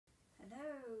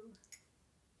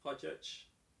Hi Church.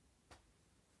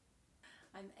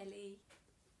 I'm Ellie.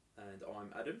 And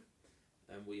I'm Adam,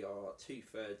 and we are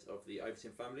 2/3 of the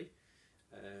Overton family.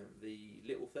 The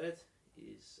little third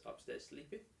is upstairs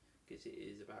sleeping because it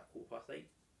is about 8:15,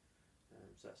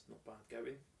 so that's not bad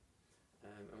going.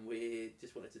 And we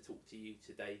just wanted to talk to you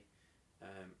today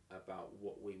about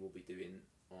what we will be doing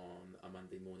on a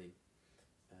Monday morning,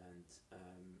 and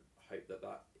hope that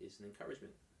that is an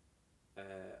encouragement.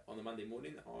 On a Monday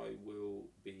morning, I will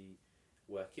be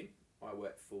working. I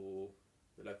work for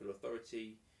the local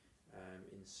authority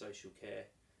in social care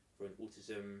for an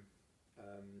autism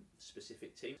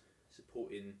specific team,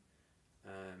 supporting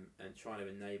and trying to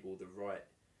enable the right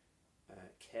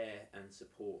care and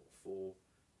support for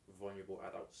vulnerable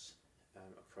adults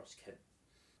across Kent.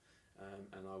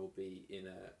 And I will be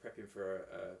prepping for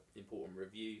an important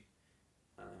review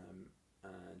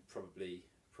and probably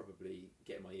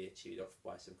getting my ear chewed off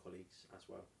by some colleagues as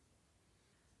well.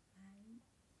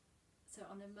 So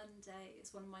on a Monday,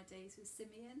 it's one of my days with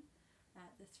Simeon,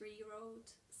 the 3-year-old.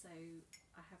 So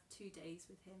I have 2 days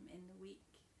with him in the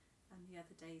week, and the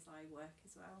other days I work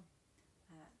as well.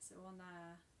 So on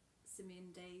our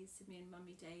Simeon days, Simeon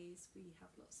mummy days, we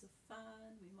have lots of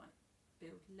fun. We might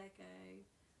build Lego,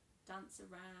 dance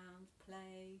around,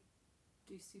 play,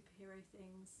 do superhero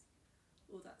things,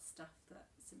 all that stuff that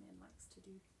Simeon likes to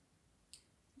do.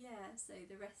 Yeah, so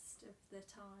the rest of the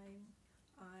time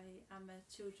I am a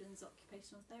children's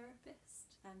occupational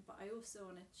therapist, but I also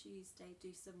on a Tuesday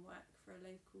do some work for a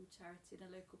local charity and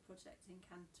a local project in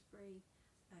Canterbury,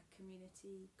 a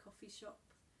community coffee shop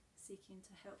seeking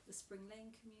to help the Spring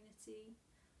Lane community.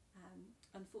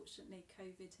 Unfortunately,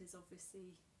 COVID has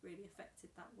obviously really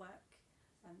affected that work,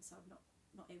 so I'm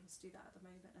not able to do that at the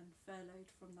moment and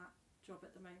furloughed from that job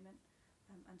at the moment,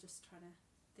 and just trying to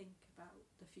think about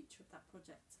the future of that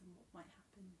project and what might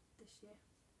happen this year.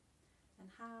 And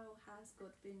how has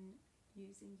God been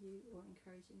using you or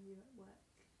encouraging you at work?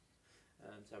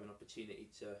 To have an opportunity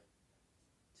to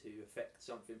affect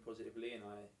something positively, and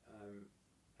I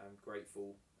am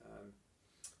grateful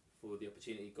for the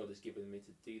opportunity God has given me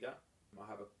to do that.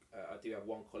 I do have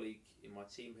one colleague in my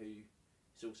team who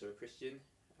is also a Christian,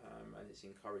 and it's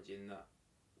encouraging that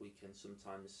we can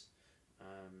sometimes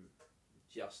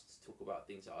just talk about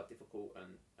things that are difficult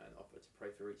and offer to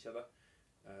pray for each other.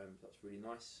 That's really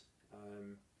nice.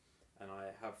 And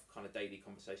I have kind of daily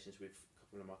conversations with a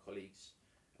couple of my colleagues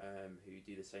who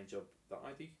do the same job that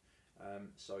I do.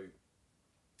 So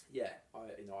yeah,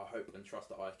 I hope and trust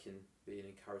that I can be an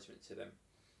encouragement to them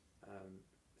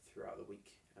throughout the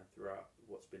week and throughout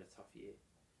what's been a tough year.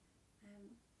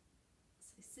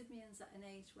 So Simeon's at an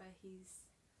age where he's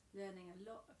learning a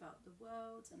lot about the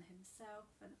world and himself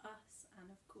and us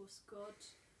and of course God.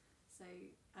 So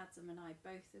Adam and I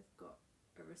both have got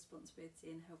a responsibility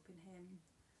in helping him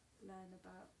learn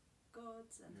about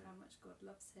God and how much God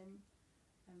loves him.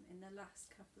 In the last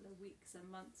couple of weeks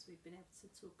and months we've been able to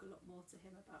talk a lot more to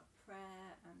him about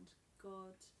prayer and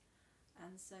God,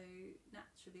 and so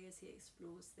naturally as he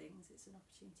explores things it's an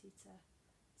opportunity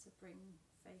to bring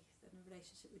faith and a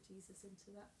relationship with Jesus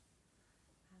into that.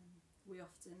 We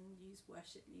often use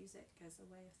worship music as a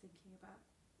way of thinking about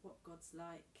what God's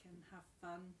like and have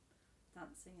fun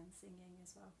dancing and singing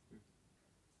as well.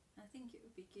 I think it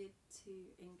would be good to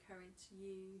encourage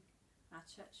you, our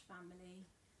church family.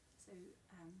 So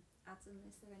Adam,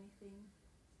 is there anything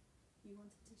you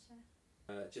wanted to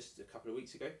share? Just a couple of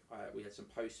weeks ago we had some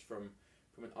posts from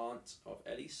an aunt of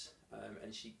Ellie's,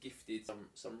 and she gifted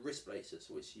some wrist bracelets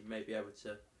which you may be able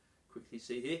to quickly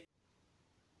see here.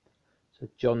 So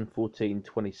John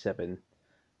 14:27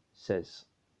 says,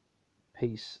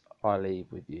 "Peace I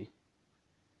leave with you,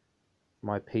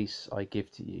 my peace I give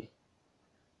to you.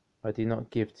 I do not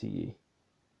give to you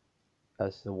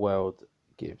as the world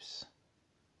gives.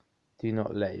 Do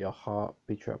not let your heart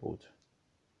be troubled,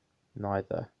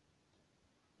 neither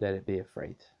let it be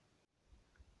afraid."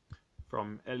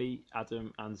 From Ellie,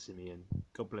 Adam and Simeon.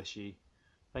 God bless you.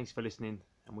 Thanks for listening,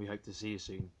 and we hope to see you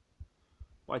soon.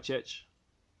 Bye, church.